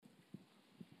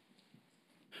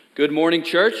Good morning,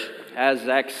 church. As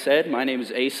Zach said, my name is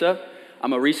Asa.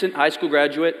 I'm a recent high school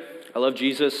graduate. I love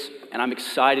Jesus, and I'm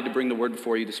excited to bring the word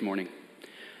before you this morning.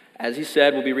 As he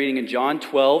said, we'll be reading in John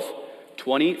 12,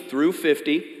 20 through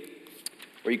 50,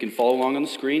 or you can follow along on the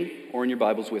screen or in your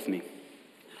Bibles with me.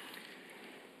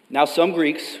 Now some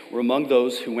Greeks were among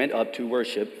those who went up to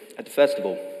worship at the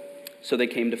festival. So they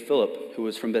came to Philip, who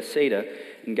was from Bethsaida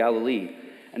in Galilee,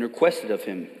 and requested of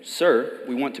him, "Sir,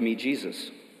 we want to meet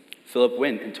Jesus." Philip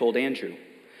went and told Andrew.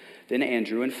 Then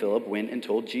Andrew and Philip went and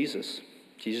told Jesus.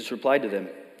 Jesus replied to them,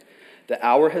 "The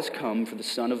hour has come for the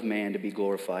Son of Man to be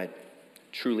glorified.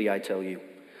 Truly I tell you,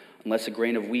 unless a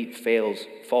grain of wheat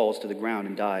falls to the ground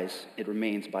and dies, it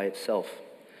remains by itself.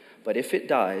 But if it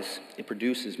dies, it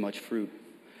produces much fruit.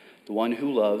 The one who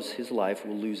loves his life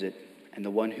will lose it, and the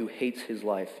one who hates his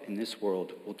life in this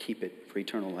world will keep it for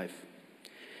eternal life.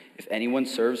 If anyone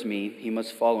serves me, he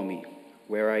must follow me.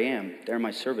 Where I am, there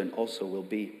my servant also will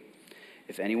be.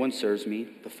 If anyone serves me,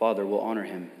 the Father will honor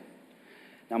him.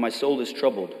 Now my soul is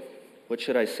troubled. What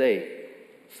should I say?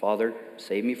 Father,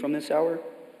 save me from this hour?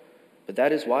 But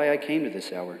that is why I came to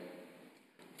this hour.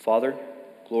 Father,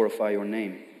 glorify your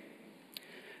name."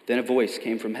 Then a voice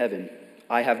came from heaven,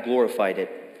 "I have glorified it,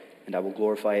 and I will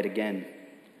glorify it again."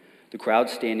 The crowd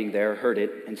standing there heard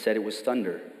it and said it was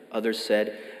thunder. Others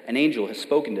said, "An angel has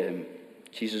spoken to him."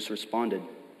 Jesus responded,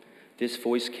 "This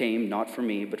voice came not for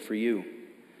me, but for you.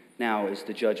 Now is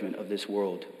the judgment of this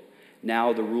world.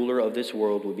 Now the ruler of this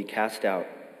world will be cast out.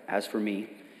 As for me,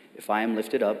 if I am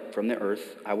lifted up from the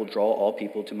earth, I will draw all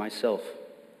people to myself."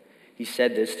 He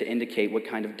said this to indicate what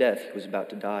kind of death he was about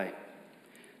to die.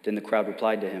 Then the crowd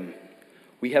replied to him,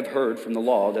 "We have heard from the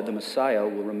law that the Messiah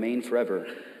will remain forever.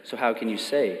 So how can you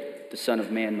say, 'The Son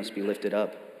of Man must be lifted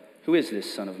up'? Who is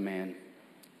this Son of Man?"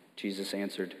 Jesus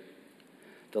answered,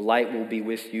 "The light will be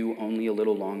with you only a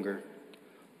little longer.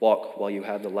 Walk while you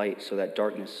have the light so that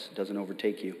darkness doesn't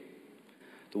overtake you.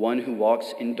 The one who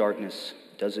walks in darkness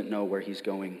doesn't know where he's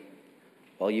going.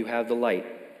 While you have the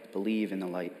light, believe in the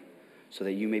light, so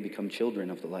that you may become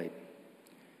children of the light."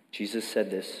 Jesus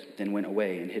said this, then went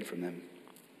away and hid from them.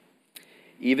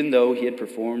 Even though he had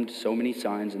performed so many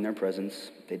signs in their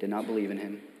presence, they did not believe in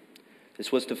him.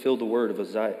 This was to fill the word of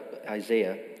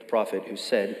Isaiah, the prophet, who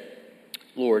said,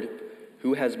 "Lord,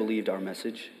 who has believed our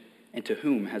message, and to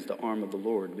whom has the arm of the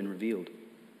Lord been revealed?"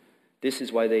 This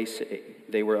is why they say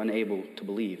they were unable to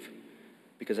believe,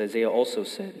 because Isaiah also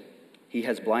said, "He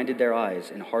has blinded their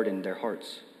eyes and hardened their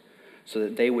hearts, so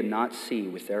that they would not see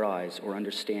with their eyes or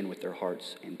understand with their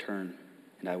hearts and turn,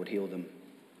 and I would heal them."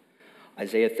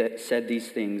 Isaiah said these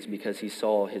things because he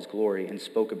saw his glory and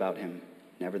spoke about him.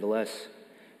 Nevertheless,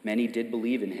 many did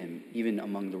believe in him, even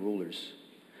among the rulers.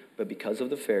 But because of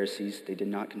the Pharisees, they did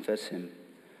not confess him,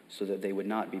 so that they would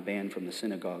not be banned from the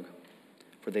synagogue,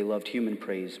 for they loved human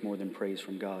praise more than praise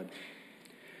from God.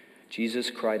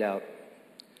 Jesus cried out,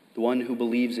 "The one who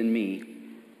believes in me,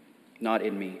 not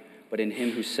in me, but in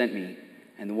him who sent me,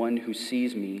 and the one who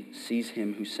sees me sees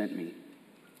him who sent me.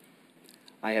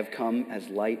 I have come as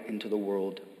light into the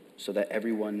world, so that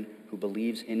everyone who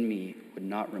believes in me would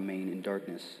not remain in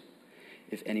darkness.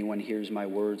 If anyone hears my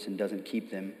words and doesn't keep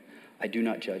them, I do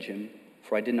not judge him,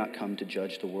 for I did not come to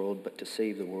judge the world, but to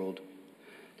save the world.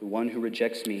 The one who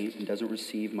rejects me and doesn't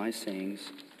receive my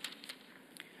sayings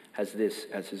has this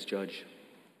as his judge.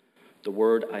 The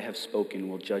word I have spoken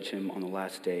will judge him on the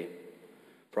last day.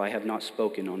 For I have not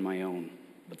spoken on my own,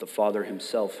 but the Father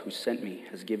himself who sent me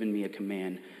has given me a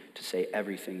command to say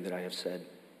everything that I have said.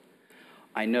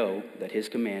 I know that his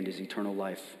command is eternal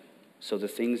life, so the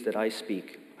things that I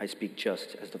speak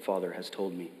just as the Father has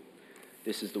told me."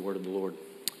 This is the word of the Lord.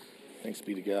 Thanks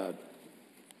be to God.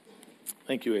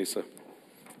 Thank you, Asa.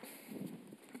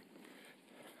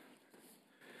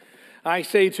 I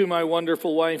say to my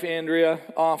wonderful wife, Andrea,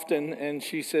 often, and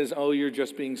she says, "Oh, you're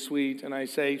just being sweet." And I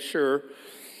say, "Sure,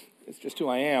 it's just who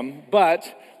I am.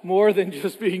 But more than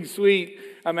just being sweet,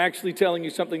 I'm actually telling you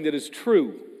something that is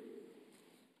true.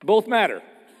 Both matter.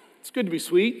 It's good to be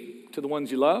sweet to the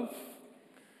ones you love.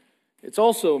 It's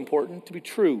also important to be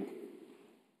true.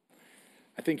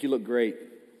 I think you look great."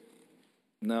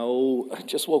 "No, I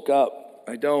just woke up."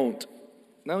 "I don't."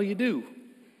 "No, you do."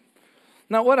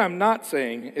 Now, what I'm not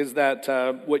saying is that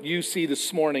what you see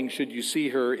this morning, should you see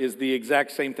her, is the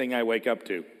exact same thing I wake up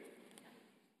to.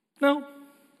 No,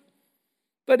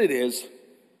 but it is.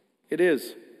 It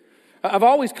is. I've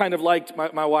always kind of liked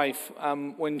my wife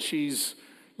when she's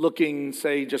looking,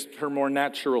 say, just her more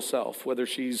natural self, whether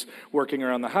she's working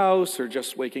around the house or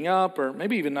just waking up or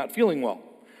maybe even not feeling well.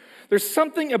 There's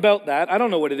something about that, I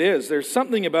don't know what it is, there's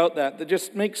something about that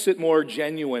just makes it more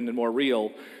genuine and more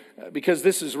real because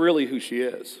this is really who she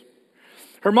is.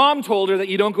 Her mom told her that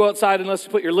you don't go outside unless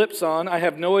you put your lips on. I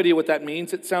have no idea what that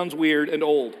means. It sounds weird and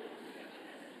old.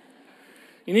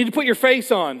 You need to put your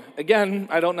face on. Again,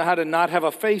 I don't know how to not have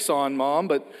a face on, Mom,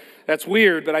 but that's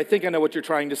weird, but I think I know what you're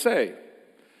trying to say.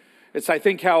 It's, I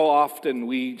think, how often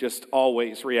we just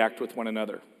always react with one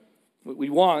another. We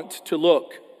want to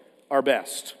look our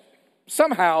best.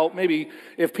 Somehow, maybe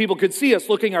if people could see us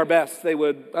looking our best, they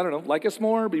would, I don't know, like us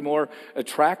more, be more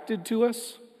attracted to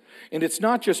us. And it's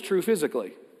not just true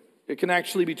physically. It can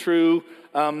actually be true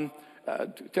kind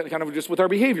of just with our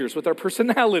behaviors, with our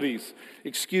personalities.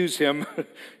 Excuse him,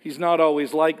 he's not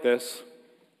always like this.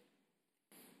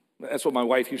 That's what my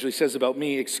wife usually says about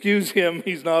me. Excuse him,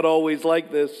 he's not always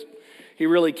like this. He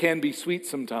really can be sweet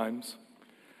sometimes.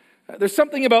 There's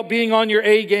something about being on your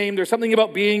A game. There's something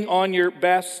about being on your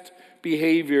best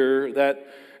behavior that,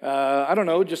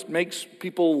 just makes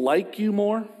people like you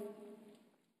more.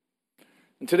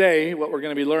 And today, what we're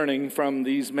going to be learning from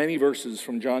these many verses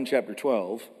from John chapter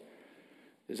 12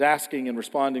 is asking and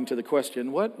responding to the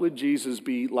question, what would Jesus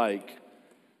be like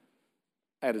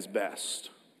at his best?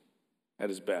 At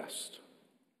his best.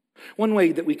 One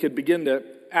way that we could begin to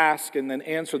ask and then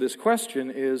answer this question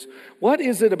is, what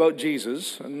is it about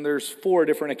Jesus? And there's 4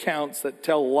 different accounts that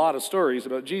tell a lot of stories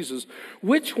about Jesus.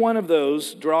 Which one of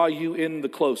those draw you in the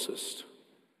closest?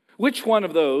 Which one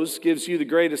of those gives you the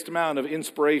greatest amount of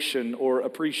inspiration or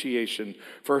appreciation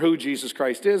for who Jesus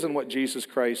Christ is and what Jesus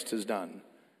Christ has done?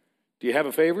 Do you have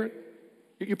a favorite?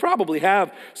 You probably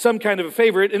have some kind of a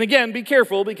favorite. And again, be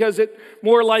careful because it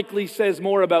more likely says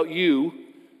more about you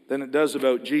than it does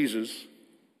about Jesus.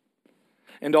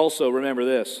 And also remember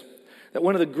this, that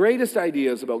one of the greatest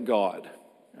ideas about God,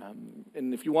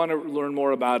 and if you want to learn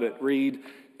more about it, read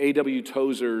A.W.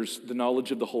 Tozer's The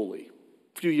Knowledge of the Holy.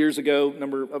 A few years ago, a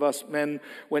number of us men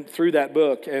went through that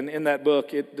book, and in that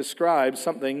book it describes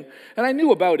something, and I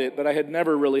knew about it, but I had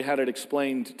never really had it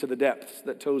explained to the depth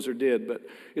that Tozer did, but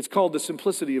it's called the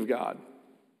simplicity of God,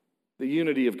 the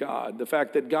unity of God, the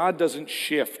fact that God doesn't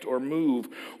shift or move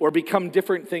or become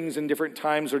different things in different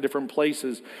times or different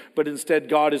places, but instead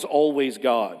God is always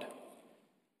God.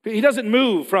 He doesn't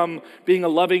move from being a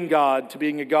loving God to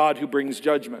being a God who brings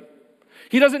judgment.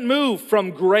 He doesn't move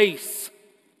from grace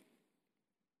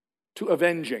to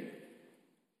avenging.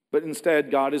 But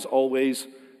instead, God is always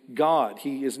God.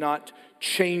 He is not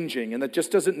changing. And that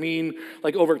just doesn't mean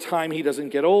like over time he doesn't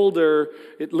get older.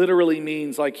 It literally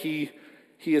means like he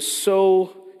is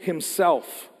so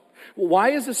himself. Why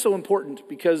is this so important?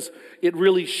 Because it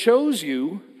really shows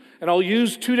you, and I'll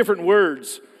use 2 different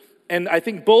words, and I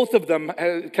think both of them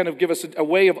kind of give us a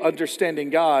way of understanding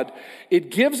God.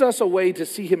 It gives us a way to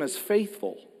see him as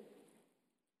faithful.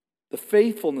 The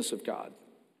faithfulness of God.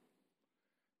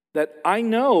 That I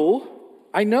know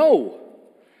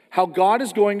how God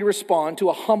is going to respond to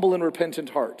a humble and repentant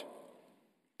heart.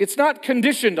 It's not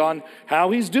conditioned on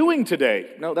how he's doing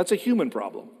today. No, that's a human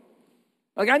problem.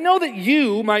 Like, I know that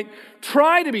you might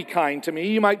try to be kind to me,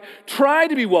 you might try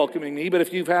to be welcoming me, but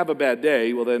if you have a bad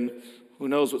day, well then, who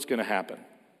knows what's going to happen.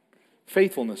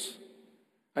 Faithfulness.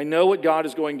 I know what God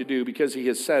is going to do because he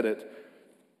has said it,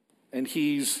 and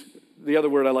the other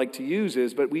word I like to use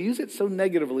is, but we use it so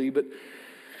negatively, but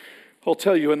I'll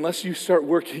tell you, unless you start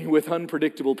working with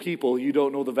unpredictable people, you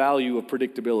don't know the value of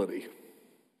predictability.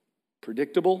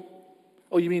 Predictable?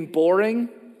 Oh, you mean boring?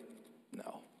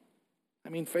 No. I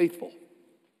mean faithful.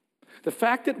 The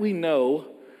fact that we know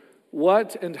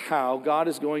what and how God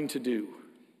is going to do.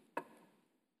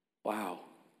 Wow.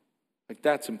 Like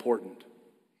that's important.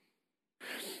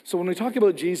 So when we talk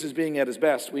about Jesus being at his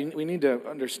best, we need to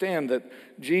understand that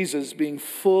Jesus being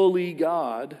fully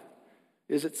God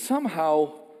is it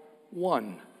somehow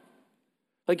one.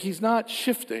 Like he's not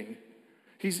shifting.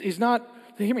 He's not,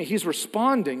 hear me, he's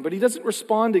responding, but he doesn't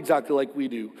respond exactly like we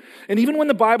do. And even when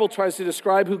the Bible tries to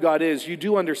describe who God is, you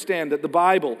do understand that the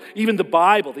Bible,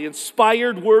 the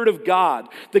inspired word of God,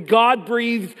 the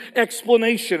God-breathed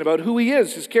explanation about who he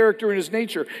is, his character and his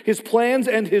nature, his plans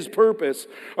and his purpose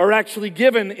are actually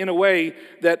given in a way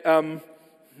that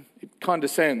it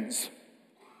condescends.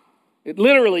 It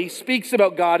literally speaks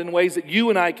about God in ways that you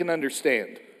and I can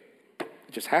understand.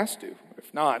 It just has to.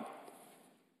 If not,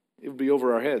 it would be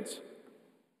over our heads.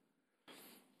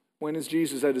 When is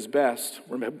Jesus at his best?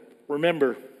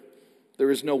 Remember, there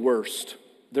is no worst.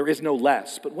 There is no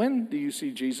less. But when do you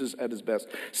see Jesus at his best?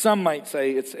 Some might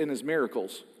say it's in his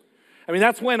miracles. I mean,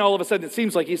 that's when all of a sudden it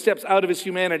seems like he steps out of his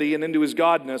humanity and into his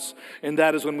godness, and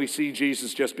that is when we see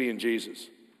Jesus just being Jesus.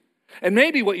 And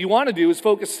maybe what you want to do is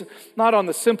focus not on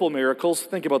the simple miracles,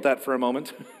 think about that for a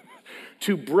moment,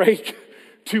 to break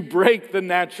the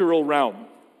natural realm.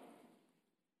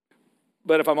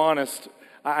 But if I'm honest,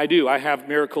 I do. I have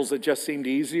miracles that just seemed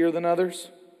easier than others.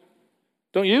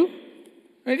 Don't you?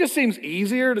 It just seems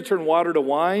easier to turn water to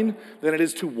wine than it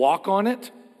is to walk on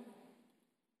it.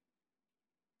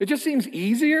 It just seems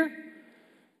easier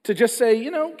to just say,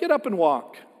 get up and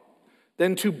walk,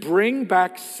 than to bring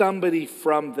back somebody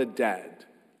from the dead.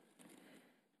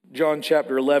 John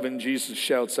chapter 11, Jesus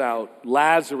shouts out,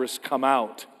 Lazarus, come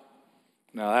out.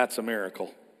 Now that's a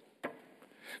miracle.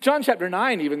 John chapter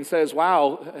 9 even says,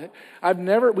 wow,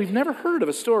 we've never heard of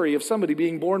a story of somebody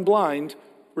being born blind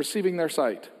receiving their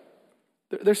sight.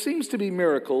 There seems to be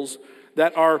miracles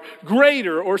that are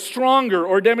greater or stronger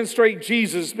or demonstrate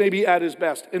Jesus maybe at his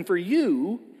best. And for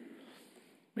you,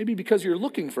 maybe because you're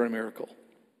looking for a miracle,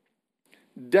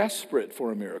 desperate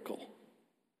for a miracle,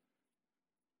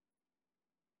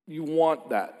 you want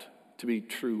that to be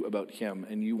true about him,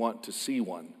 and you want to see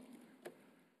one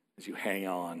as you hang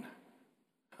on.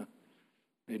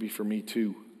 Maybe for me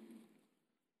too.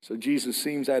 So Jesus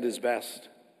seems at his best.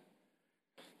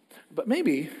 But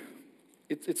maybe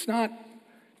it's not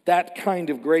that kind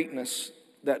of greatness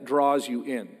that draws you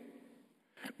in.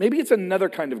 Maybe it's another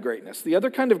kind of greatness. The other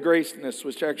kind of greatness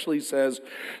which actually says,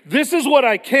 this is what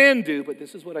I can do, but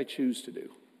this is what I choose to do.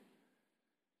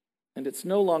 And it's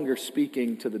no longer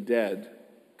speaking to the dead,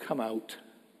 come out,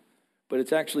 but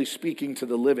it's actually speaking to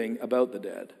the living about the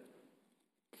dead.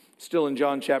 Still in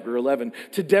John chapter 11,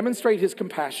 to demonstrate his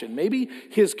compassion. Maybe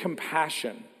his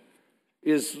compassion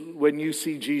is when you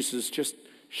see Jesus just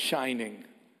shining,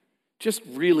 just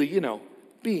really,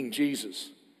 being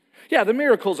Jesus. Yeah, the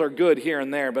miracles are good here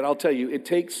and there, but I'll tell you, it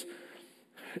takes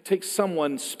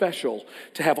someone special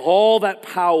to have all that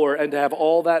power and to have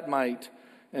all that might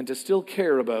and to still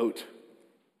care about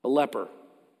a leper.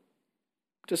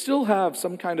 To still have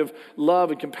some kind of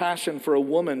love and compassion for a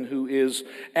woman who is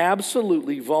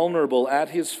absolutely vulnerable at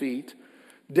his feet,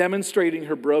 demonstrating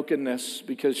her brokenness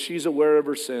because she's aware of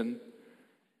her sin,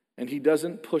 and he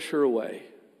doesn't push her away.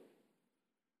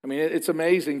 I mean, it's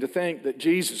amazing to think that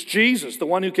Jesus, the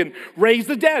one who can raise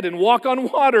the dead and walk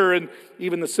on water, and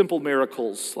even the simple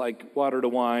miracles like water to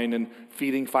wine and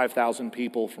feeding 5,000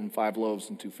 people from 5 loaves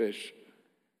and 2 fish.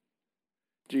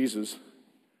 Jesus,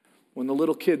 when the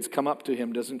little kids come up to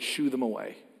him, doesn't shoo them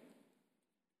away.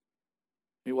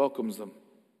 He welcomes them.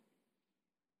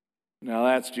 Now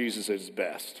that's Jesus at his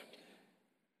best.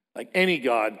 Like any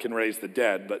God can raise the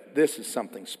dead, but this is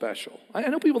something special. I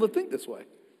know people that think this way.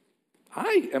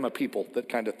 I am a people that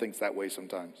kind of thinks that way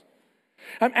sometimes.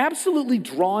 I'm absolutely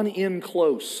drawn in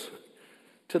close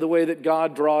to the way that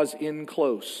God draws in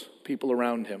close people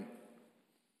around him.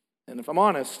 And if I'm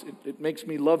honest, it makes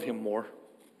me love him more,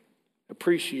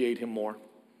 appreciate him more.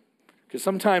 Because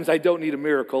sometimes I don't need a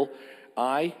miracle,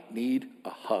 I need a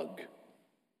hug.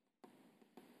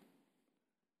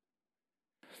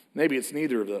 Maybe it's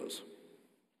neither of those.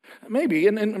 Maybe,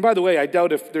 and by the way, I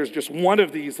doubt if there's just one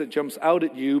of these that jumps out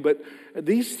at you, but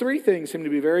these 3 things seem to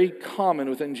be very common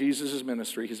within Jesus'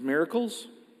 ministry. His miracles,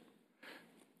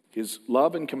 his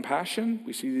love and compassion.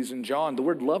 We see these in John. The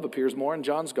word love appears more in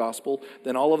John's gospel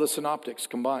than all of the synoptics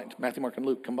combined, Matthew, Mark, and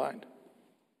Luke combined.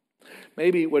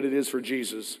 Maybe what it is for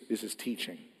Jesus is his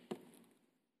teaching.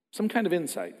 Some kind of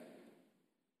insight.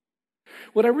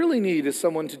 What I really need is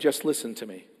someone to just listen to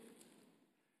me.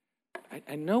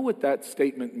 I know what that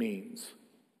statement means.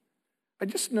 I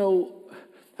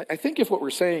think if what we're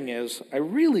saying is, I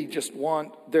really just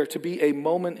want there to be a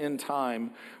moment in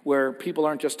time where people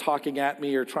aren't just talking at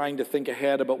me or trying to think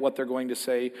ahead about what they're going to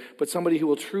say, but somebody who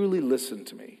will truly listen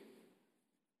to me.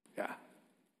 Yeah,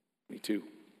 me too.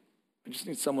 I just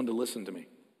need someone to listen to me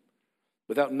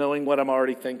without knowing what I'm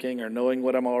already thinking or knowing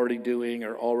what I'm already doing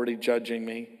or already judging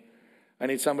me. I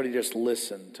need somebody to just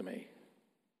listen to me.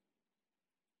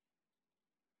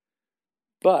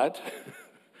 But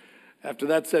after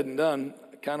that's said and done,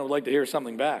 I kind of would like to hear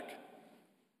something back.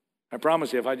 I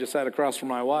promise you, if I just sat across from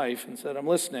my wife and said, I'm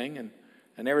listening, and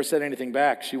I never said anything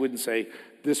back, she wouldn't say,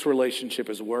 this relationship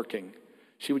is working.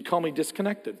 She would call me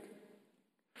disconnected.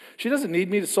 She doesn't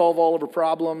need me to solve all of her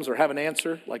problems or have an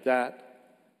answer like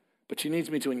that, but she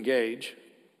needs me to engage.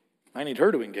 I need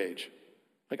her to engage.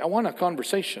 Like, I want a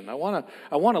conversation. I want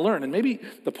to learn. And maybe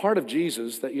the part of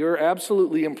Jesus that you're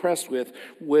absolutely impressed with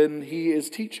when he is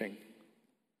teaching.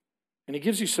 And he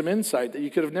gives you some insight that you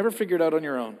could have never figured out on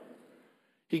your own.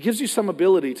 He gives you some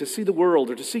ability to see the world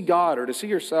or to see God or to see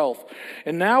yourself.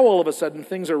 And now all of a sudden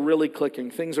things are really clicking.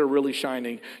 Things are really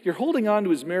shining. You're holding on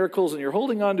to his miracles and you're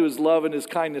holding on to his love and his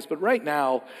kindness. But right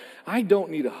now, I don't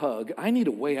need a hug. I need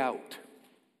a way out.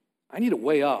 I need a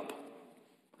way up.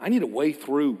 I need a way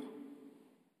through.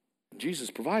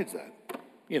 Jesus provides that,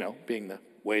 being the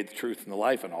way, the truth, and the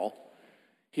life and all.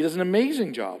 He does an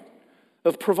amazing job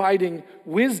of providing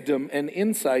wisdom and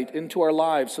insight into our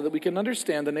lives so that we can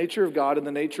understand the nature of God and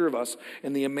the nature of us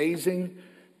and the amazing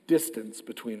distance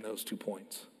between those 2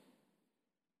 points.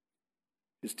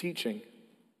 His teaching.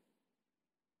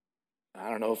 I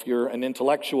don't know if you're an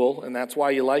intellectual and that's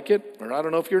why you like it, or I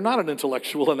don't know if you're not an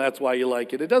intellectual and that's why you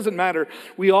like it. It doesn't matter.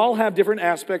 We all have different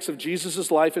aspects of Jesus'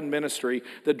 life and ministry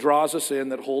that draws us in,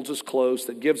 that holds us close,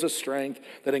 that gives us strength,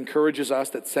 that encourages us,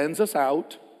 that sends us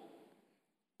out.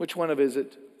 Which one of is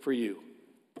it for you?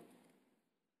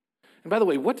 And by the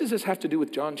way, what does this have to do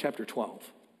with John chapter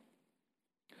 12?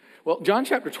 Well, John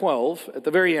chapter 12, at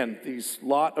the very end, these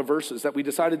lot of verses that we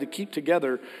decided to keep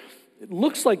together, it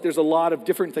looks like there's a lot of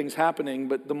different things happening,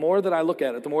 but the more that I look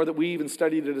at it, the more that we even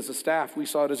studied it as a staff, we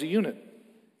saw it as a unit.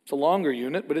 It's a longer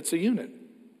unit, but it's a unit.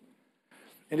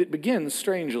 And it begins,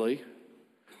 strangely,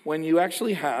 when you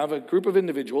actually have a group of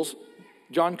individuals.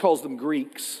 John calls them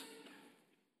Greeks.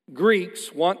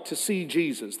 Greeks want to see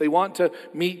Jesus. They want to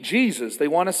meet Jesus. They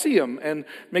want to see him. And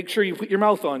make sure you put your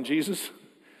mouth on, Jesus.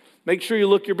 Make sure you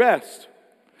look your best.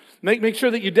 Make sure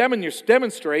that you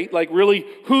demonstrate like really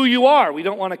who you are. We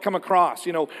don't want to come across.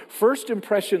 First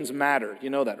impressions matter. You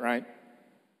know that, right?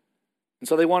 And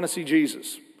so they want to see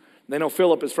Jesus. They know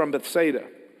Philip is from Bethsaida.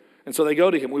 And so they go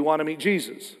to him. We want to meet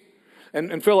Jesus.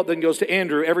 And Philip then goes to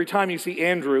Andrew. Every time you see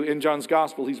Andrew in John's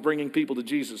gospel, he's bringing people to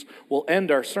Jesus. We'll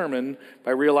end our sermon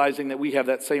by realizing that we have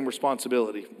that same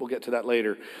responsibility. We'll get to that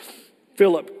later.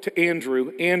 Philip to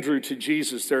Andrew, Andrew to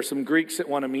Jesus. There are some Greeks that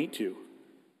want to meet you.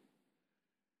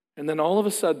 And then all of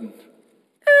a sudden,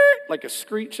 like a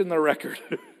screech in the record,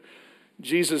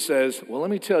 Jesus says, well,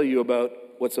 let me tell you about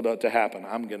what's about to happen.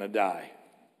 I'm going to die.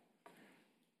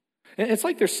 And it's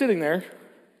like they're sitting there,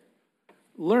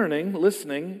 learning,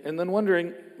 listening, and then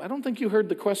wondering, I don't think you heard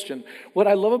the question. What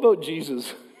I love about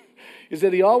Jesus is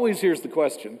that he always hears the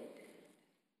question.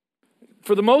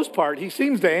 For the most part, he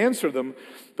seems to answer them,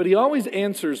 but he always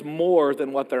answers more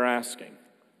than what they're asking.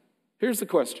 Here's the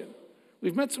question.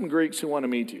 We've met some Greeks who want to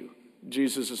meet you.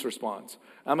 Jesus' response,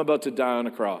 I'm about to die on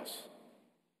a cross.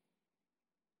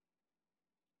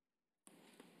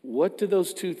 What do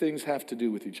those two things have to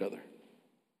do with each other?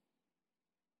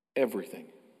 Everything.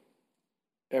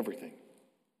 Everything.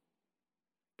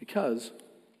 Because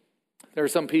there are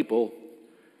some people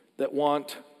that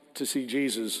want to see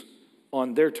Jesus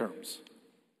on their terms.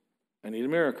 I need a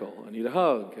miracle. I need a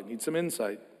hug. I need some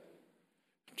insight.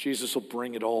 Jesus will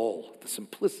bring it all. The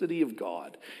simplicity of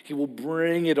God. He will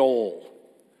bring it all.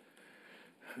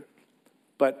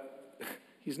 But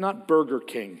he's not Burger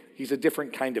King. He's a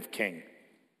different kind of king.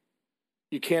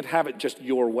 You can't have it just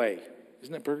your way.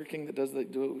 Isn't it Burger King that does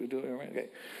it? Do it right? Okay.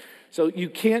 So you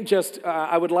can't just,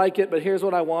 I would like it, but here's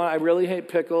what I want. I really hate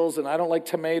pickles, and I don't like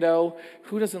tomato.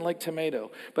 Who doesn't like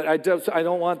tomato? But I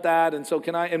don't want that, and so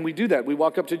can I? And we do that. We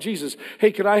walk up to Jesus.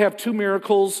 Hey, could I have 2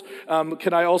 miracles?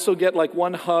 Can I also get like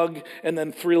 1 hug and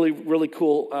then 3 really, really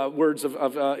cool words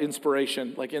of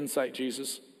inspiration, like insight,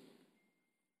 Jesus?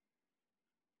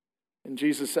 And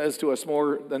Jesus says to us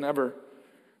more than ever,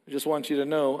 I just want you to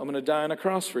know I'm going to die on a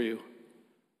cross for you.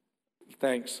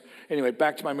 Thanks. Anyway,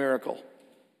 back to my miracle.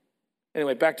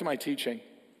 Anyway, back to my teaching.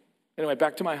 Anyway,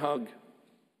 back to my hug.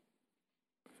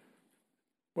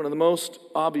 One of the most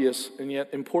obvious and yet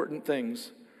important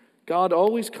things, God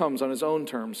always comes on his own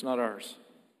terms, not ours.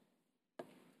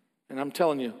 And I'm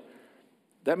telling you,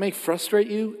 that may frustrate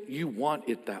you. You want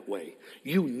it that way.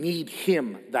 You need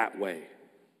him that way.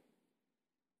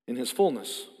 In his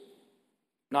fullness,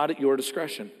 not at your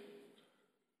discretion.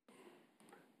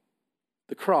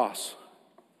 The cross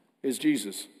is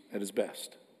Jesus at his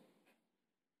best.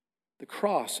 The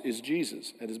cross is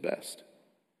Jesus at his best.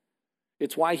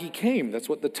 It's why he came. That's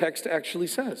what the text actually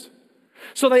says.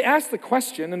 So they ask the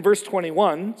question in verse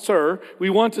 21, Sir, we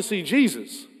want to see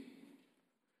Jesus.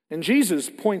 And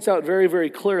Jesus points out very, very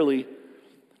clearly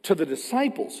to the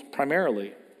disciples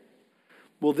primarily,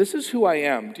 well, this is who I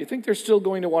am. Do you think they're still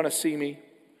going to want to see me?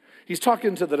 He's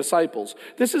talking to the disciples.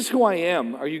 This is who I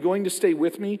am. Are you going to stay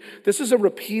with me? This is a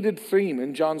repeated theme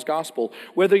in John's gospel.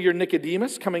 Whether you're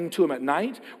Nicodemus coming to him at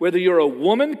night, whether you're a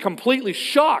woman completely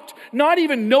shocked, not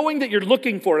even knowing that you're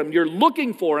looking for him. You're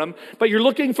looking for him, but you're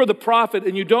looking for the prophet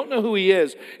and you don't know who he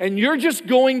is. And you're just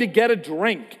going to get a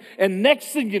drink. And next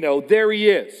thing you know, there he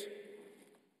is.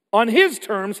 On his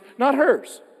terms, not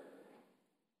hers.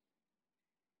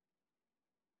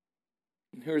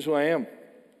 And here's who I am.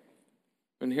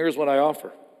 And here's what I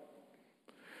offer.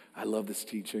 I love this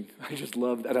teaching. I just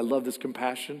love that. I love this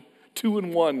compassion. 2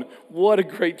 in 1. What a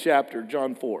great chapter,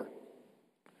 John 4.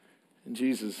 And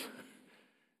Jesus,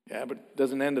 but it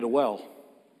doesn't end at a well.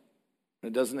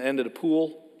 It doesn't end at a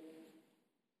pool.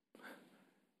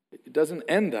 It doesn't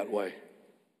end that way.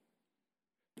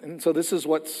 And so this is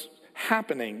what's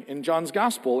happening in John's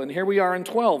gospel. And here we are in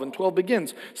 12, and 12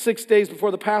 begins 6 days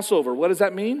before the Passover. What does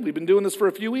that mean? We've been doing this for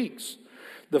a few weeks.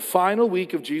 The final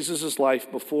week of Jesus' life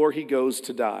before he goes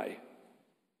to die.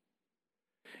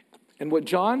 And what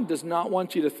John does not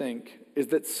want you to think is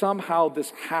that somehow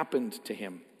this happened to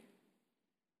him.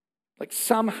 Like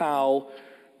somehow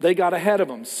they got ahead of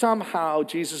him. Somehow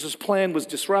Jesus' plan was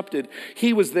disrupted.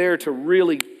 He was there to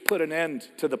really put an end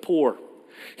to the poor.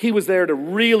 He was there to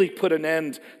really put an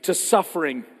end to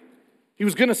suffering. He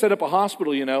was going to set up a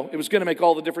hospital, you know. It was going to make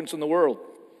all the difference in the world.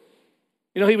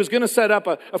 You know, he was going to set up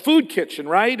a food kitchen,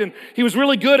 right? And he was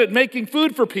really good at making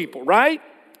food for people, right?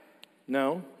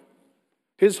 No.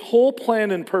 His whole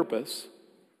plan and purpose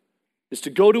is to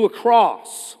go to a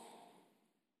cross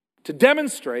to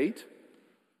demonstrate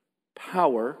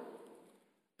power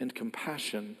and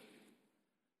compassion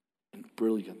and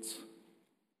brilliance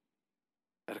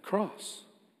at a cross.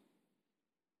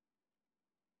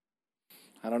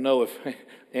 I don't know if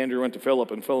Andrew went to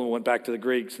Philip and Philip went back to the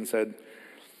Greeks and said,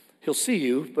 he'll see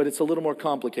you, but it's a little more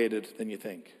complicated than you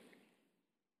think.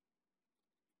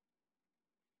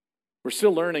 We're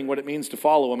still learning what it means to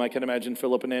follow him, I can imagine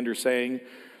Philip and Andrew saying.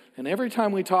 And every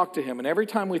time we talk to him and every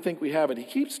time we think we have it, he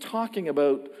keeps talking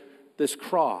about this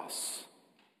cross.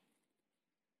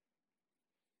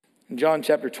 In John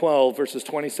chapter 12, verses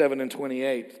 27 and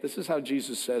 28, this is how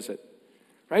Jesus says it.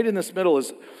 Right in this middle,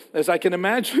 as I can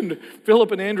imagine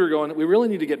Philip and Andrew going, we really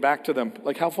need to get back to them.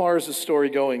 Like, how far is this story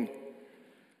going?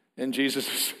 And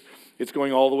Jesus, it's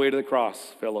going all the way to the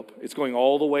cross, Philip. It's going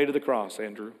all the way to the cross,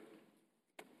 Andrew.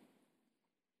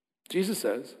 Jesus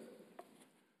says,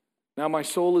 now my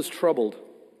soul is troubled,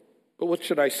 but what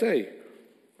should I say?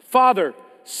 Father,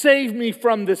 save me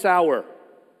from this hour.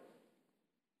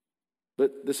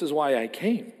 But this is why I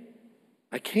came.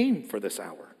 I came for this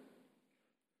hour.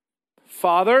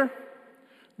 Father,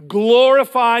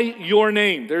 glorify your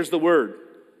name. There's the word.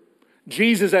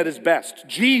 Jesus at his best.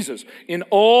 Jesus in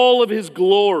all of his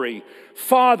glory.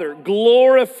 Father,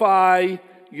 glorify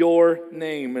your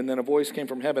name. And then a voice came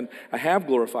from heaven. I have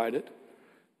glorified it,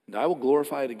 and I will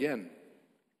glorify it again.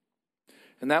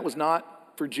 And that was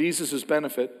not for Jesus'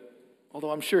 benefit,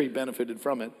 although I'm sure he benefited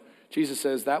from it. Jesus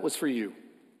says that was for you.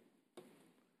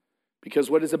 Because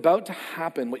what is about to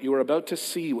happen, what you are about to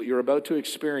see, what you're about to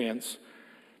experience,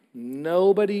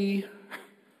 nobody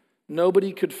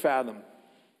could fathom.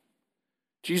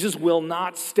 Jesus will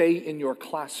not stay in your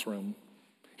classroom.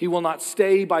 He will not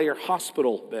stay by your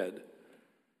hospital bed.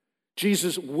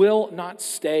 Jesus will not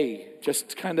stay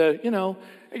just kind of,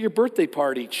 at your birthday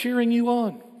party, cheering you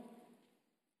on.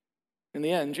 In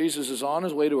the end, Jesus is on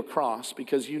his way to a cross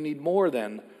because you need more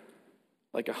than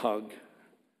like a hug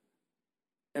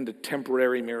and a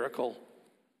temporary miracle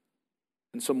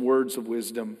and some words of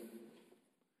wisdom.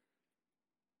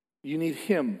 You need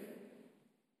him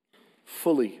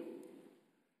fully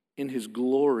in his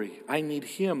glory. I need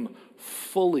him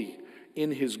fully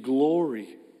in his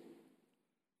glory.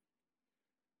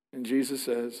 And Jesus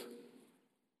says,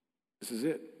 this is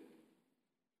it.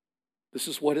 This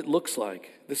is what it looks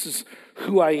like. This is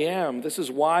who I am. This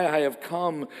is why I have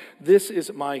come. This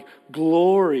is my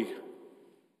glory.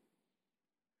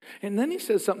 And then he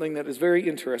says something that is very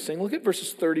interesting. Look at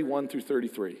verses 31 through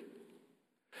 33.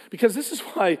 Because this is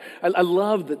why I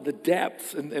love the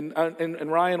depths.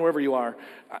 And Ryan, wherever you are,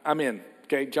 I'm in.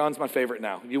 Okay, John's my favorite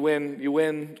now. You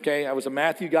win. Okay, I was a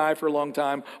Matthew guy for a long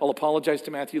time. I'll apologize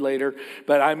to Matthew later,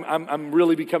 but I'm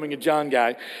really becoming a John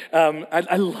guy.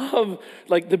 I love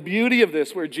like the beauty of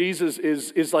this, where Jesus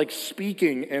is like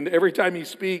speaking, and every time he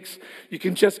speaks, you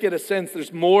can just get a sense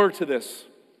there's more to this.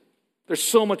 There's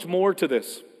so much more to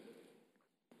this.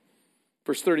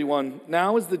 Verse 31,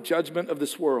 now is the judgment of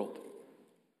this world.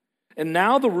 And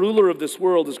now the ruler of this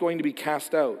world is going to be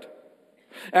cast out.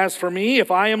 As for me, if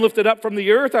I am lifted up from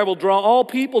the earth, I will draw all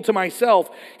people to myself.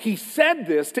 He said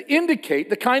this to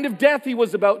indicate the kind of death he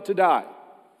was about to die.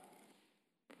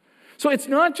 So it's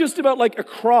not just about like a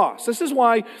cross. This is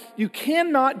why you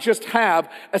cannot just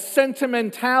have a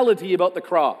sentimentality about the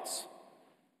cross.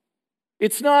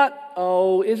 It's not,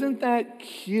 oh, isn't that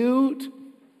cute?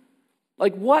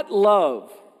 Like, what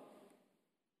love?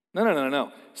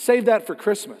 No. Save that for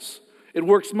Christmas. It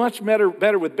works much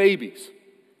better with babies.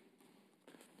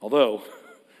 Although,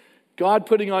 God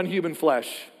putting on human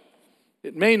flesh,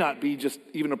 it may not be just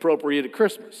even appropriate at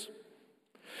Christmas.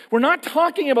 We're not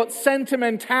talking about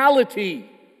sentimentality.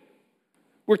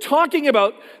 We're talking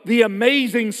about the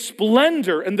amazing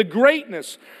splendor and the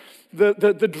greatness,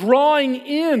 the drawing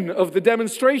in of the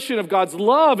demonstration of God's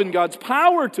love and God's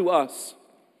power to us.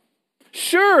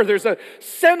 Sure, there's a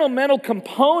sentimental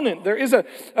component. There is a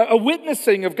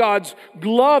witnessing of God's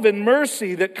love and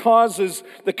mercy that causes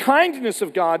the kindness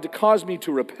of God to cause me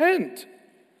to repent.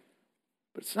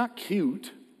 But it's not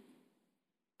cute.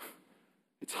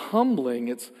 It's humbling.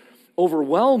 It's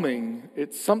overwhelming.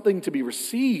 It's something to be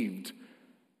received,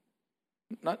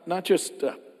 not just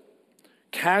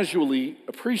casually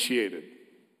appreciated.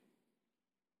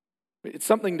 It's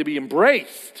something to be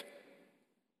embraced.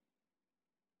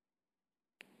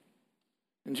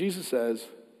 And Jesus says,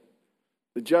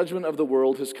 the judgment of the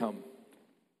world has come.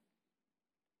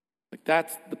 Like,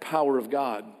 that's the power of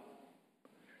God.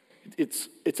 It's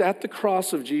at the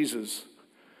cross of Jesus.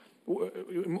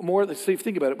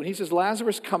 Think about it. When he says,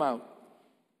 Lazarus, come out.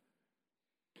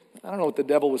 I don't know what the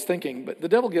devil was thinking, but the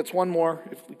devil gets one more,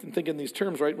 if we can think in these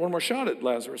terms, right? One more shot at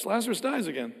Lazarus. Lazarus dies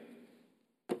again.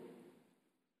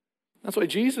 That's why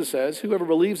Jesus says, whoever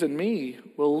believes in me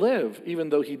will live, even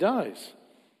though he dies.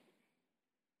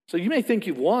 So you may think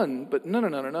you've won, but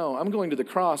no. I'm going to the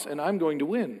cross, and I'm going to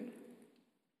win.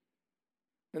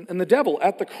 And the devil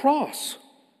at the cross,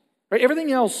 right?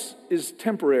 Everything else is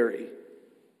temporary.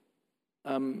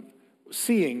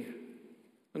 Seeing,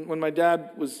 when my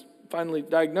dad was finally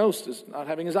diagnosed as not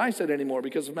having his eyesight anymore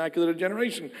because of macular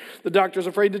degeneration, the doctor's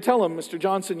afraid to tell him, Mr.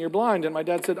 Johnson, you're blind. And my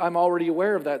dad said, I'm already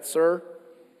aware of that, sir.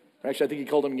 Actually, I think he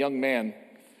called him young man.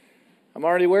 I'm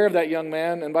already aware of that, young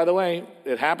man. And by the way,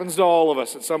 it happens to all of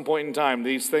us at some point in time.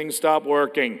 These things stop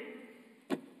working.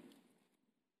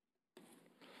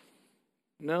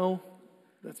 No,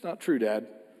 that's not true, Dad.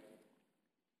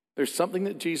 There's something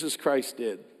that Jesus Christ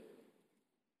did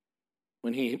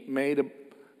when he made a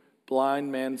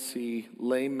blind man see,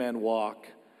 lame man walk.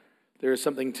 There is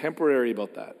something temporary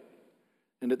about that.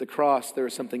 And at the cross, there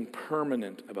is something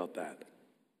permanent about that.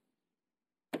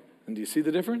 And do you see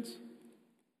the difference?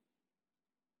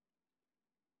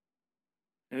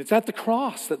 And it's at the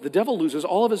cross that the devil loses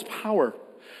all of his power.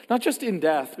 Not just in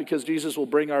death, because Jesus will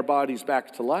bring our bodies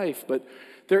back to life, but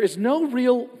there's no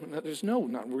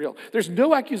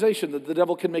accusation that the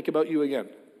devil can make about you again.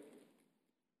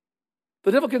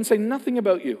 The devil can say nothing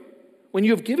about you. When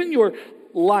you have given your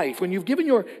life, when you've given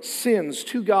your sins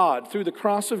to God through the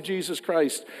cross of Jesus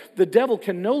Christ, the devil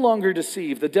can no longer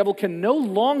deceive. The devil can no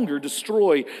longer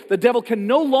destroy. The devil can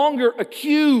no longer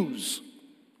accuse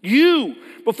you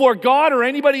before God or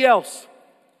anybody else.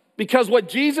 Because what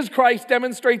Jesus Christ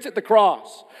demonstrates at the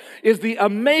cross is the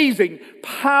amazing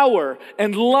power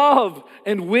and love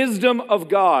and wisdom of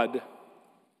God.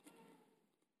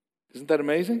 Isn't that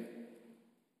amazing?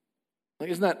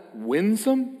 Isn't that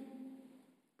winsome?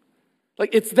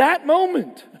 It's that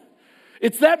moment.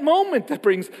 It's that moment that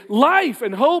brings life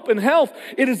and hope and health.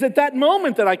 It is at that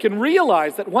moment that I can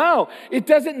realize that, wow, it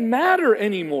doesn't matter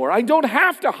anymore. I don't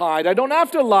have to hide. I don't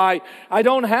have to lie. I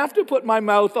don't have to put my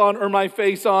mouth on or my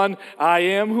face on. I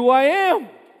am who I am.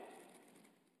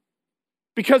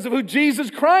 Because of who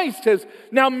Jesus Christ has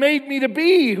now made me to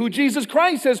be, who Jesus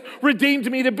Christ has redeemed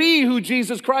me to be, who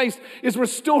Jesus Christ is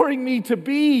restoring me to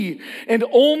be. And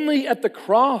only at the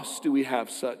cross do we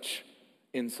have such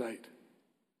insight.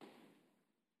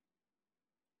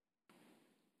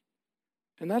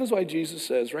 And that is why Jesus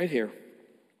says right here,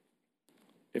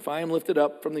 if I am lifted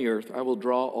up from the earth, I will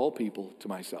draw all people to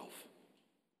myself.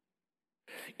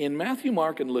 In Matthew,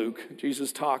 Mark, and Luke,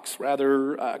 Jesus talks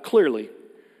rather clearly.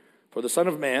 For the Son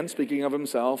of Man, speaking of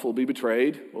himself, will be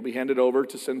betrayed, will be handed over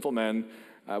to sinful men,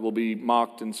 will be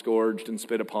mocked and scourged and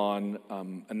spit upon,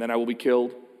 and then I will be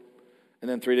killed. And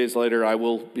then 3 days later, I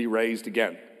will be raised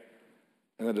again.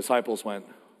 And the disciples went,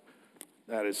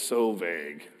 that is so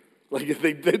vague.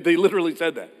 They literally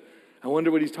said that. I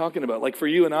wonder what he's talking about. For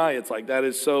you and I, it's that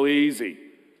is so easy.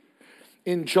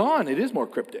 In John, it is more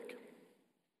cryptic.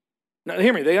 Now,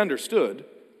 hear me, they understood.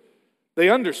 They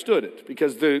understood it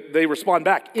because they respond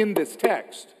back in this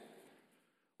text.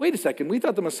 Wait a second, we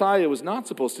thought the Messiah was not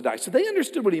supposed to die. So they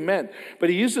understood what he meant, but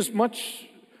he uses much,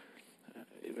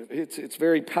 it's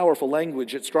very powerful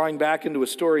language. It's drawing back into a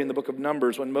story in the book of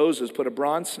Numbers when Moses put a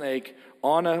bronze snake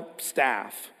on a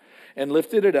staff and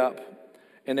lifted it up,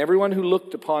 and everyone who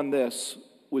looked upon this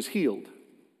was healed.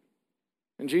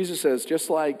 And Jesus says, just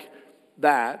like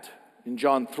that, in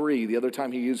John 3, the other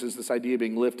time he uses this idea of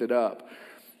being lifted up,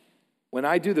 when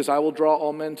I do this, I will draw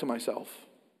all men to myself.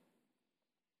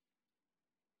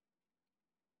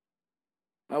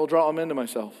 I will draw all men to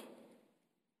myself.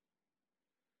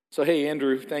 So, hey,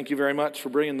 Andrew, thank you very much for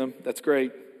bringing them. That's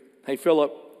great. Hey,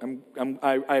 Philip,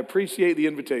 I appreciate the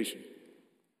invitation.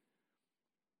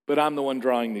 But I'm the one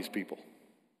drawing these people.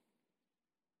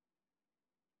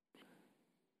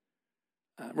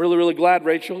 I'm really, really glad,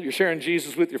 Rachel, you're sharing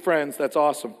Jesus with your friends. That's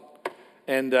awesome.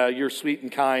 and you're sweet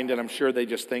and kind, and I'm sure they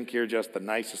just think you're just the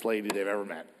nicest lady they've ever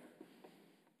met.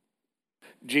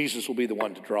 Jesus will be the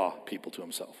one to draw people to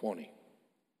himself, won't he?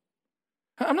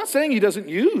 I'm not saying he doesn't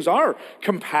use our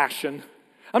compassion.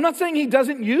 I'm not saying he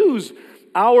doesn't use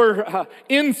our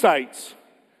insights.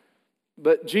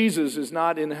 But Jesus is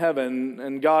not in heaven,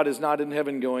 and God is not in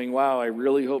heaven going, wow, I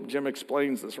really hope Jim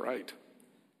explains this right.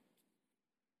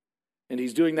 And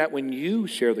he's doing that when you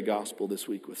share the gospel this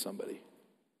week with somebody.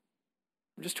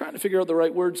 I'm just trying to figure out the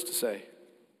right words to say.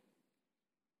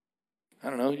 I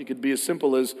don't know, you could be as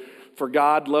simple as, for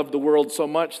God loved the world so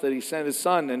much that he sent his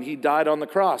son and he died on the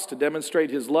cross to demonstrate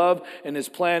his love and his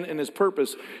plan and his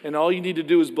purpose. And all you need to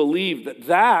do is believe that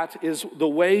that is the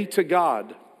way to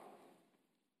God.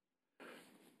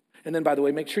 And then, by the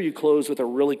way, make sure you close with a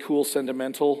really cool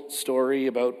sentimental story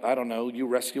about, I don't know, you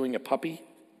rescuing a puppy.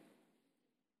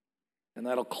 And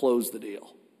that'll close the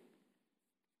deal.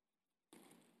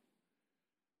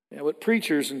 Yeah, what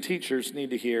preachers and teachers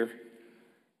need to hear,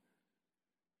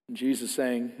 Jesus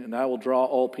saying, and I will draw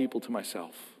all people to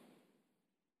myself.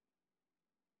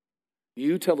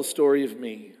 You tell the story of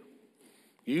me.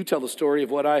 You tell the story of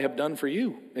what I have done for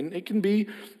you. And it can be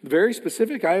very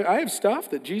specific. I have stuff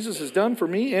that Jesus has done for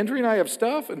me. Andrea and I have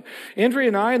stuff. And Andrea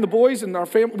and I and the boys and our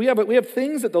family, we have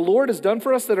things that the Lord has done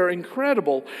for us that are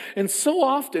incredible. And so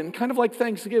often, kind of like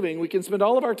Thanksgiving, we can spend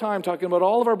all of our time talking about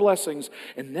all of our blessings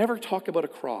and never talk about a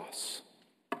cross.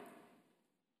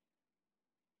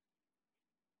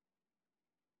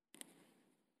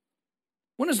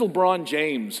 When is LeBron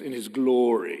James in his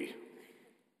glory?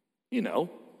 You know.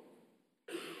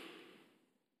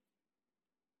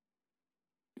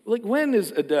 Like, when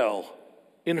is Adele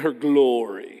in her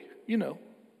glory? You know.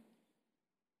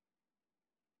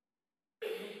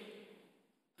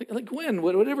 Like when,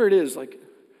 whatever it is, like,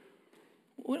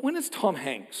 when is Tom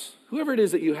Hanks, whoever it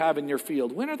is that you have in your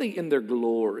field, when are they in their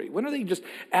glory? When are they just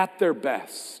at their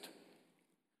best?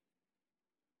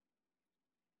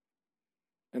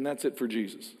 And that's it for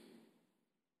Jesus.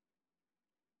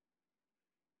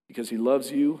 Because he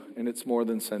loves you, and it's more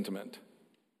than sentiment.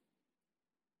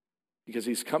 Because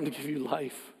he's come to give you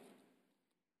life.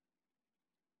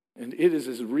 And it is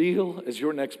as real as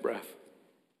your next breath.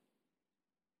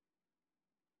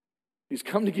 He's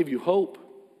come to give you hope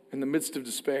in the midst of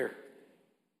despair.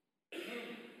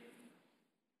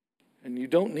 And you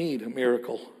don't need a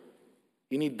miracle.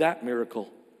 You need that miracle.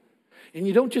 And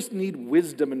you don't just need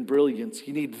wisdom and brilliance.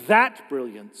 You need that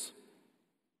brilliance.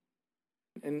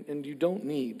 And you don't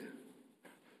need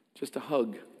just a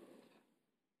hug.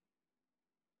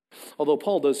 Although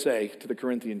Paul does say to the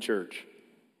Corinthian church,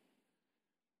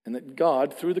 and that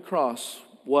God, through the cross,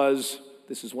 was,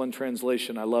 this is one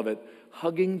translation, I love it,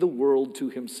 hugging the world to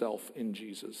himself in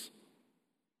Jesus.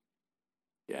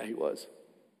 Yeah, he was.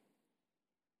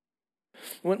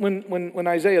 When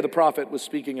Isaiah the prophet was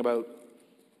speaking about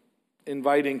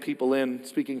inviting people in,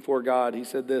 speaking for God, he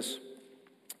said this,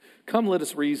 come, let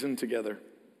us reason together.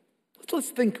 Let's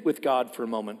think with God for a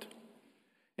moment.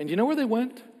 And you know where they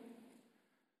went?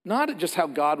 Not at just how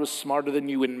God was smarter than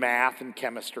you in math and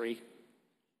chemistry,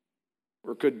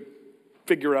 or could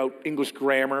figure out English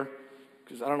grammar,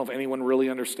 because I don't know if anyone really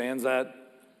understands that.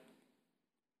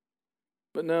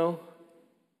 But no,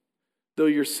 though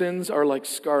your sins are like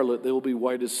scarlet, they will be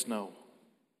white as snow.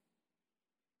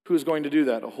 Who is going to do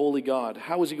that? A holy God.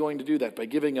 How is he going to do that? By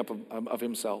giving up of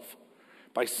himself,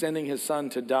 by sending his son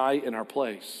to die in our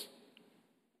place.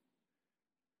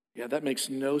 Yeah, that makes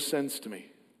no sense to me.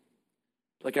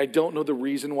 Like, I don't know the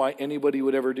reason why anybody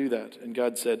would ever do that. And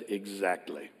God said,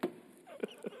 exactly.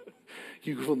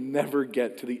 You will never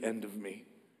get to the end of me.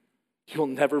 You'll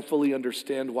never fully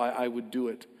understand why I would do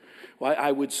it, why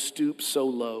I would stoop so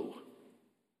low.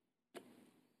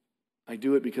 I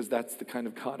do it because that's the kind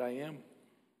of God I am.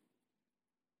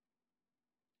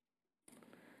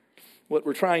 What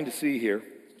we're trying to see here,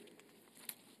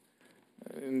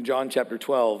 in John chapter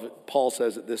 12, Paul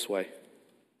says it this way.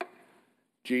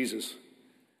 Jesus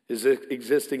is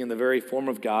existing in the very form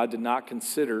of God, did not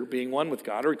consider being one with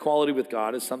God or equality with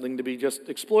God as something to be just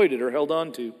exploited or held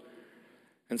on to.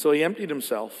 And so he emptied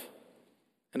himself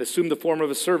and assumed the form of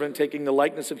a servant, taking the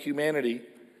likeness of humanity.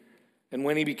 And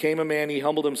when he became a man, he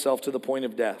humbled himself to the point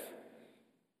of death,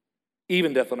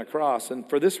 even death on a cross. And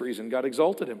for this reason, God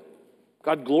exalted him.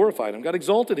 God glorified him. God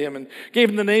exalted him and gave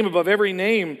him the name above every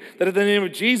name, that at the name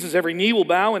of Jesus every knee will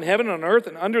bow in heaven and on earth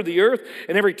and under the earth,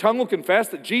 and every tongue will confess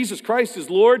that Jesus Christ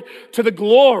is Lord, to the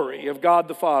glory of God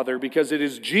the Father, because it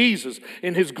is Jesus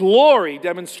in his glory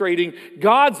demonstrating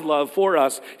God's love for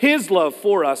us, his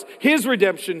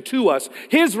redemption to us,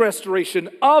 his restoration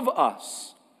of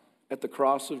us at the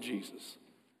cross of Jesus.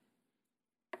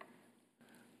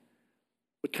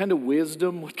 What kind of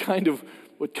wisdom, what kind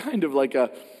of like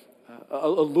a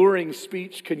alluring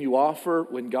speech can you offer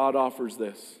when God offers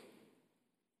this?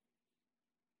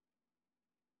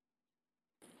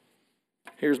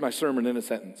 Here's my sermon in a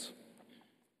sentence.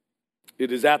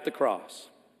 It is at the cross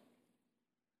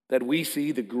that we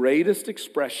see the greatest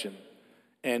expression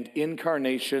and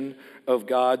incarnation of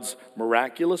God's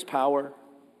miraculous power,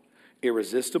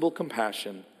 irresistible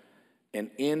compassion, and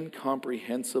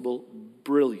incomprehensible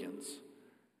brilliance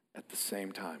at the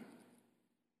same time.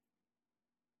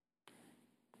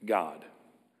 God,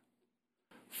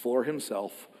 for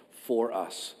himself, for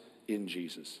us, in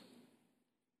Jesus.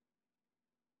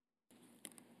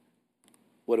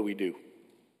 What do we do?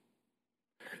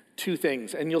 Two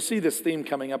things, and you'll see this theme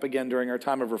coming up again during our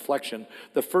time of reflection.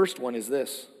 The first one is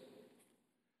this.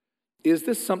 Is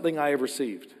this something I have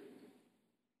received?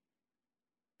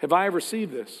 Have I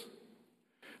received this?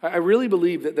 I really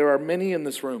believe that there are many in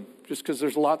this room, just because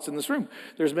there's lots in this room.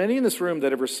 There's many in this room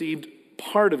that have received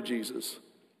part of Jesus,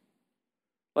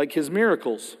 like his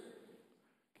miracles.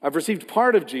 I've received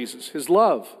part of Jesus, his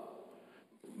love.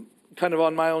 Kind of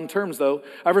on my own terms, though.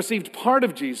 I've received part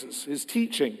of Jesus, his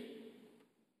teaching.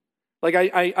 Like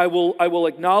I will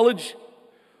acknowledge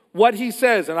what he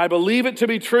says, and I believe it to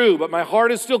be true, but my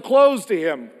heart is still closed to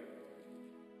him.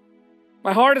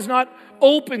 My heart is not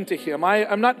open to him.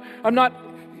 I'm not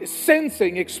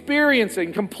sensing,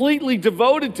 experiencing, completely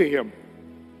devoted to him.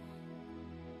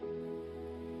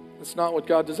 That's not what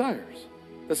God desires.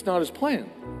 That's not his plan.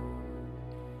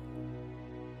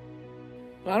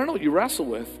 I don't know what you wrestle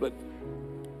with, but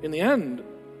in the end,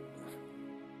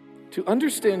 to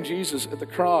understand Jesus at the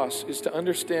cross is to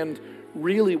understand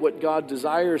really what God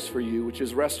desires for you, which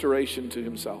is restoration to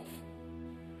himself.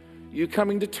 You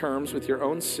coming to terms with your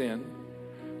own sin,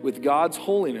 with God's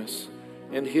holiness,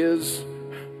 and his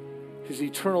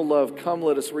eternal love. Come,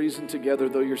 let us reason together.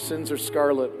 Though your sins are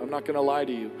scarlet, I'm not going to lie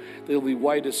to you. They'll be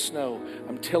white as snow.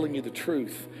 I'm telling you the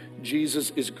truth.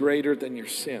 Jesus is greater than your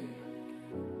sin.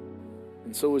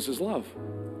 And so is his love.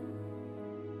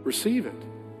 Receive it.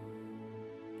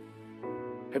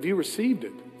 Have you received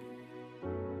it?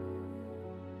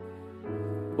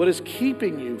 What is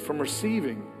keeping you from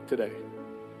receiving today?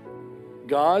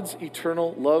 God's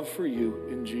eternal love for you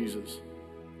in Jesus.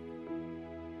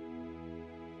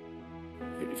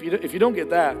 If you don't get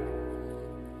that,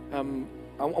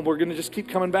 we're going to just keep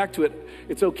coming back to it.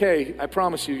 It's okay. I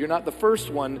promise you, you're not the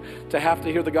first one to have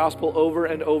to hear the gospel over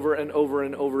and over and over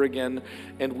and over again.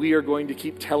 And we are going to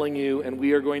keep telling you, and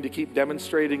we are going to keep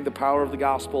demonstrating the power of the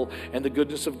gospel and the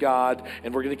goodness of God.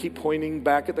 And we're going to keep pointing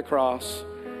back at the cross.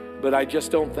 But I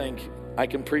just don't think I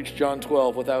can preach John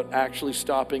 12 without actually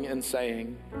stopping and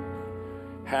saying,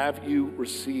 have you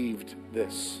received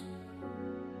this?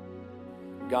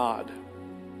 God,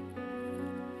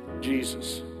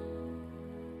 Jesus,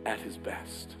 at his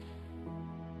best.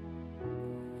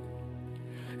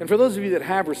 And for those of you that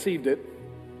have received it,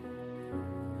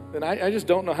 then I just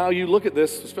don't know how you look at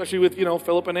this, especially with,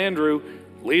 Philip and Andrew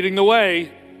leading the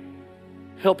way,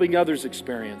 helping others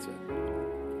experience it.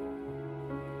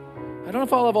 I don't know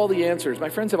if I'll have all the answers. My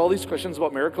friends have all these questions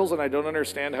about miracles, and I don't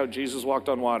understand how Jesus walked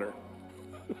on water.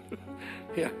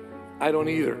 Yeah, I don't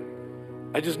either.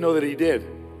 I just know that he did.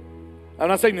 I'm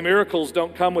not saying the miracles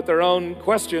don't come with their own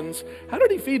questions. How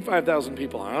did he feed 5,000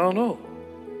 people? I don't know.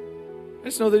 I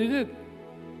just know that he did.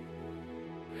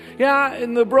 Yeah,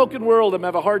 in the broken world, I'm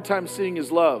have a hard time seeing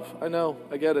his love. I know,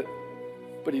 I get it.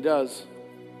 But he does.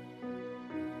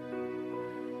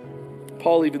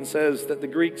 Paul even says that the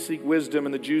Greeks seek wisdom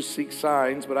and the Jews seek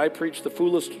signs, but I preach the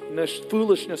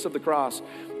foolishness of the cross.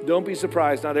 Don't be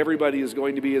surprised. Not everybody is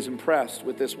going to be as impressed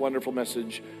with this wonderful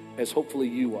message as hopefully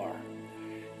you are.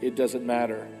 It doesn't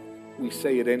matter. We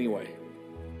say it anyway.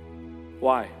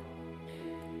 Why?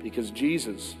 Because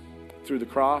Jesus, through the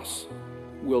cross,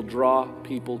 will draw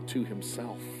people to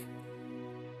himself.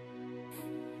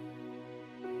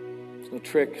 There's no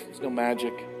trick. There's no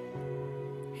magic.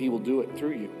 He will do it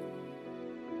through you.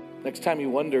 Next time you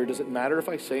wonder, does it matter if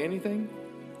I say anything?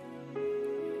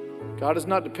 God is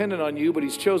not dependent on you, but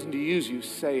he's chosen to use you.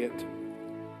 Say it.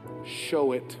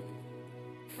 Show it.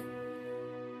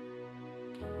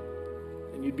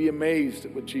 And you'd be amazed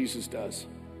at what Jesus does.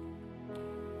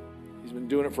 He's been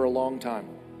doing it for a long time.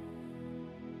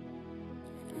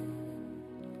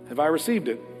 Have I received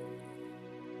it?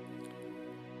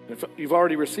 If you've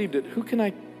already received it, who can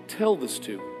I tell this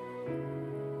to?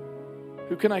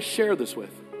 Who can I share this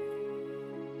with?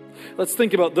 Let's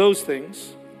think about those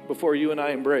things before you and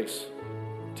I embrace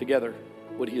together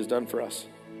what he has done for us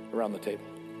around the table.